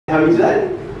are you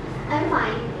today? I'm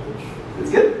fine.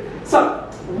 It's good. So,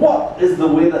 what is the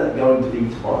weather going to be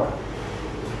tomorrow?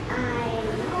 I'm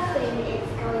hoping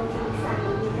it's going to be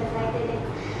sunny because I didn't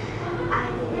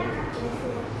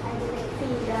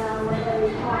see the weather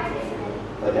report yesterday.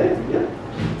 Okay, yeah.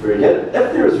 Very good. If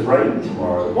there is rain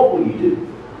tomorrow, what will you do?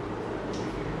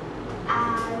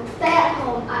 I'll stay at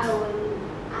home.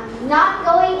 I'm not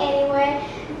going anywhere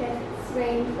because it's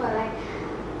rained for like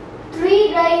 3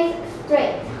 days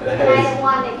straight. And I don't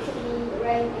want it to be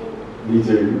raining. Me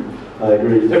too. I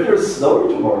agree. If there is snow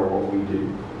tomorrow, what will you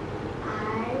do? I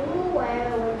will wear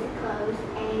winter clothes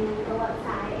and go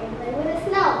outside and play with the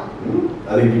snow. I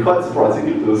think it'd be quite surprising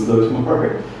if there was snow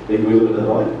tomorrow. Being a little bit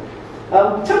annoyed.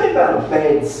 Tell me about a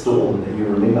bad storm that you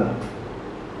remember.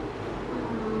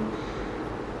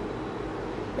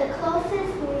 The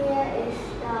closest near is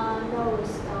the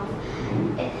snowstorm.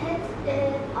 It hit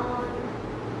it on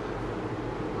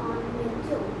me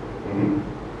too.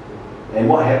 And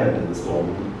what happened in the storm?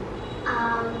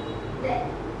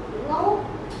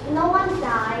 No one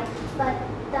died, but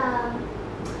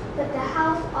the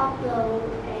house are blown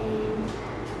and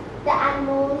the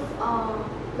animals are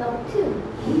blown too.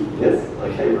 Yes,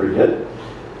 okay, very good.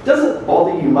 Does it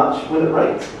bother you much when it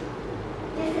rains?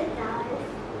 Yes, it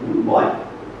does. Why?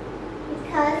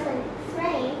 Because when it's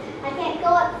rain, I can't go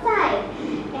outside.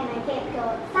 And I can't go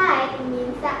outside, it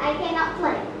means that I cannot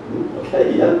play.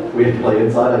 Okay, yeah, we have to play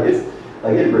inside, I guess.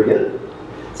 Okay, very good.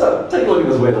 So, take a look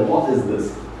at this weather. What is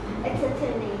this? It's a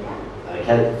tornado.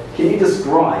 Okay, can you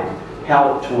describe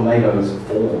how tornadoes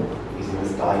form using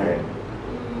this diagram?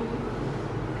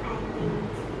 I think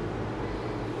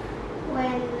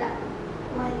when the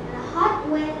hot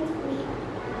wind meet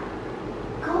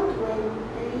cold wind,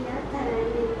 they turn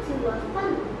into a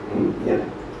funnel. Yeah.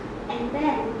 And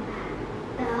then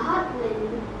the hot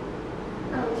wind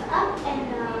goes up and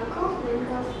the cold wind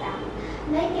goes down,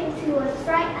 make it to a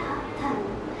straight tunnel.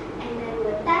 And then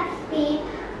with that speed,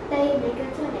 they make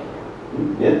a tornado.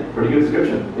 Yeah, pretty good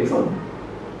description. Excellent.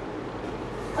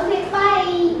 Okay, bye.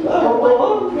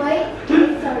 Wait,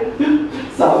 sorry.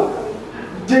 So,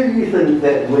 do you think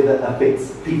that weather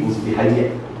affects people's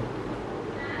behaviour?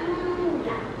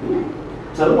 Yeah.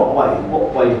 So, in what way? What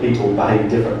way do people behave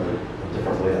differently in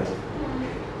different weather?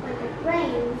 When it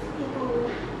rains, people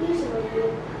usually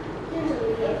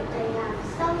if they have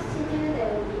stuff to do, they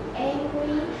will be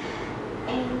angry,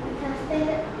 and because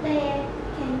they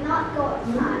cannot go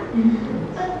outside.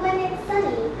 But when it's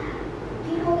sunny,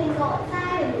 people can go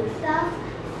outside and do stuff,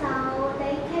 so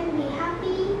they can be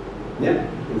happy. Yeah,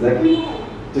 exactly.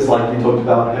 Just like you talked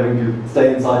about having to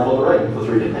stay inside for the rain for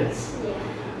 3 days. Yeah.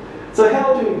 So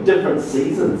how do different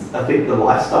seasons affect the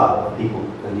lifestyle of people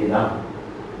in Vietnam?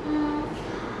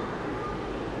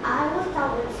 I will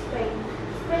start with spring.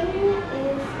 Spring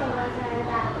is the weather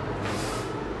that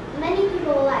many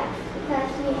people like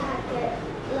because we have get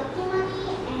lucky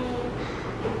money and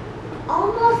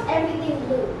almost everything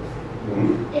blooms.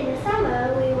 In the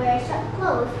summer, we wear short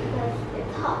clothes because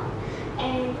it's hot,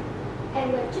 and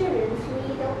with children,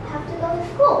 we don't have to go to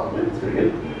school. Yeah, that's pretty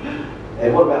good.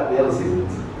 And what about the other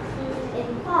seasons? In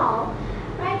fall,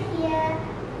 right here,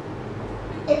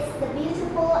 it's the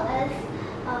beautifulest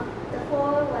of the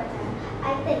 4 weather.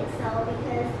 I think so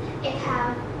because it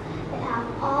have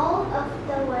all of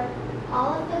the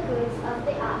goods of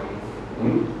the others.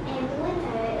 And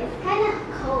winter is kind of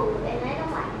cold, and I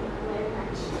don't like it very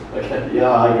much. Okay,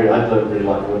 yeah, I agree. I don't really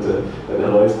like winter, but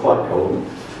it's quite cold.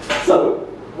 So,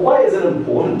 why is it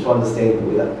important to understand the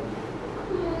weather?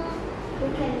 We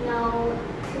can know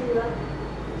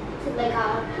to make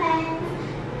our plans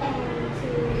and to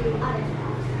do other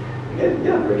stuff. Okay,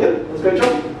 yeah, very good. That's a great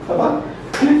job. Bye-bye.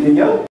 Here you go.